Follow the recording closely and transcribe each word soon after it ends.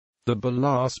The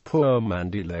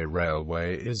Bilaspur-Mandi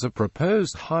Railway is a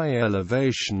proposed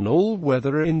high-elevation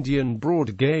all-weather Indian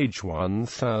broad-gauge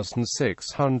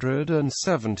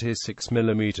 1,676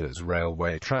 mm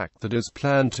railway track that is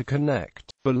planned to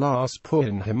connect Bilaspur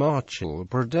in Himachal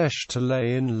Pradesh to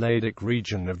Leh in Ladakh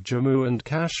region of Jammu and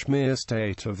Kashmir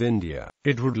state of India.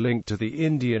 It would link to the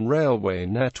Indian railway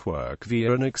network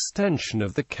via an extension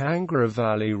of the Kangra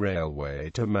Valley Railway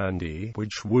to Mandi,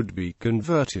 which would be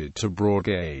converted to broad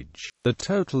gauge. The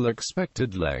total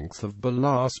expected length of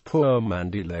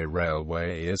Bilaspur-Mandi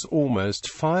Railway is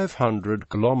almost 500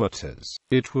 kilometers.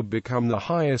 It would become the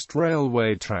highest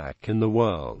railway track in the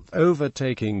world,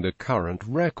 overtaking the current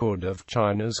record of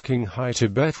China's Qinghai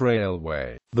Tibet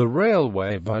Railway. The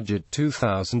Railway Budget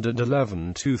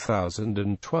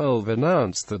 2011-2012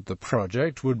 announced that the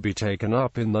project would be taken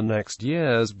up in the next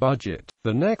year's budget.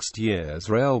 The next year's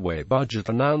railway budget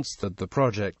announced that the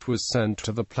project was sent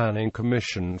to the Planning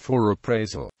Commission for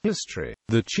appraisal. History.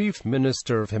 The Chief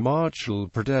Minister of Himachal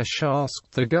Pradesh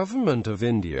asked the Government of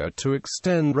India to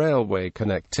extend railway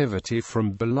connectivity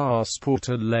from Bilaspur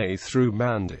to Leh through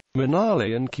Mandi,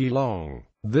 Manali and Keelong.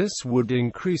 This would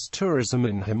increase tourism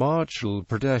in Himachal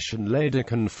Pradesh and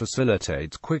Ladakh and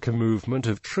facilitate quicker movement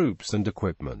of troops and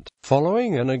equipment.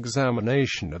 Following an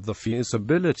examination of the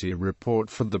feasibility report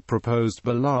for the proposed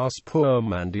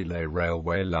Bilaspur-Mandi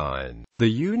railway line, the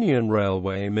Union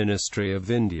Railway Ministry of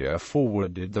India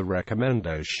forwarded the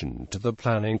recommendation to the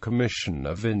Planning Commission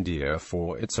of India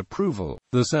for its approval.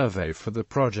 The survey for the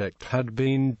project had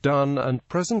been done and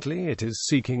presently it is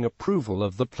seeking approval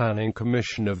of the Planning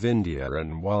Commission of India,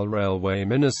 and while Railway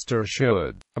Minister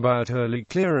assured about early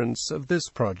clearance of this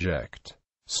project.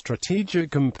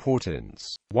 Strategic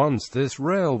importance. Once this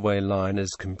railway line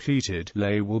is completed,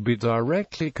 Leh will be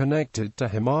directly connected to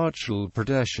Himachal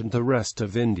Pradesh and the rest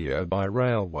of India by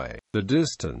railway. The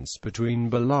distance between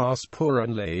Bilaspur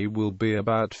and Leh will be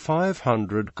about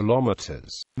 500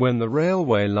 kilometers. When the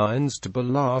railway lines to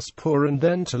Bilaspur and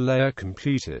then to Leh are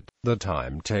completed, the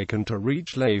time taken to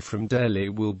reach Leh from Delhi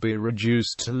will be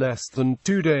reduced to less than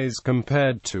 2 days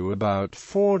compared to about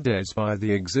 4 days by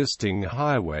the existing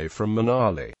highway from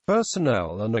Manali.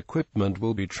 Personnel and equipment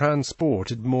will be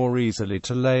transported more easily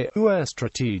to Leh, a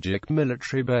strategic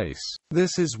military base.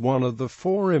 This is one of the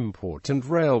 4 important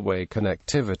railway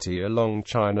connectivity along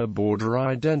China border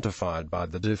identified by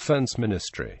the Defense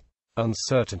Ministry.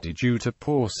 Uncertainty due to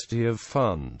paucity of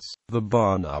funds. The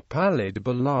Banapali to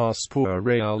Bilaspur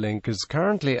rail link is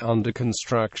currently under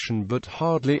construction, but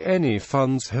hardly any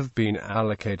funds have been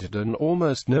allocated and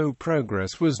almost no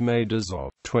progress was made as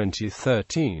of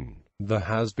 2013. There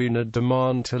has been a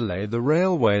demand to lay the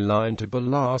railway line to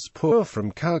Bilaspur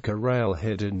from Kalka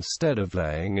Railhead instead of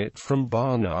laying it from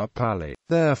Banapali.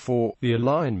 Therefore, the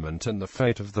alignment and the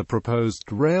fate of the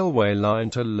proposed railway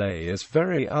line to Leh is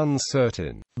very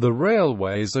uncertain. The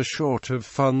railways are short of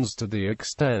funds to the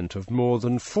extent of more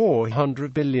than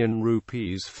 400 billion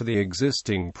rupees for the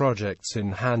existing projects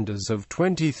in hand as of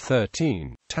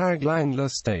 2013. Taglangla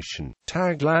Station.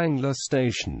 Taglangla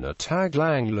Station at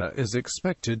Taglangla is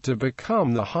expected to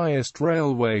become the highest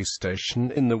railway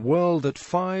station in the world at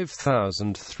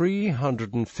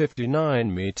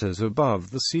 5,359 meters above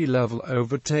the sea level,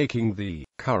 overtaking the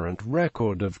current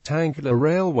record of Tangla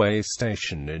Railway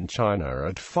Station in China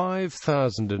at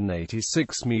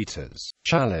 5,086 meters.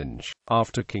 Challenge.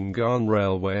 After Qinghai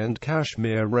Railway and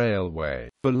Kashmir Railway,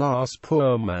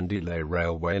 Bilaspur-Mandi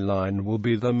railway line will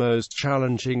be the most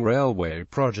challenging railway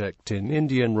project in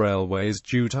Indian railways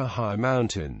due to high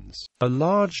mountains, a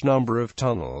large number of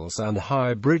tunnels and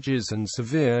high bridges and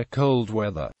severe cold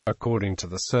weather. According to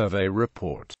the survey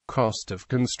report, cost of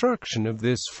construction of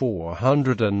this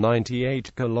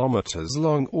 498 kilometers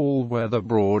long all-weather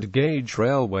broad-gauge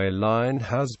railway line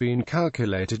has been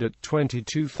calculated at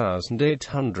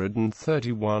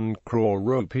 22,831 crore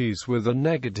rupees with a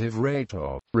negative rate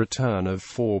of return of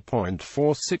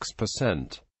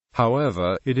 4.46%.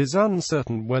 However, it is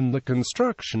uncertain when the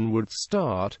construction would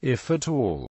start, if at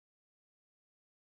all.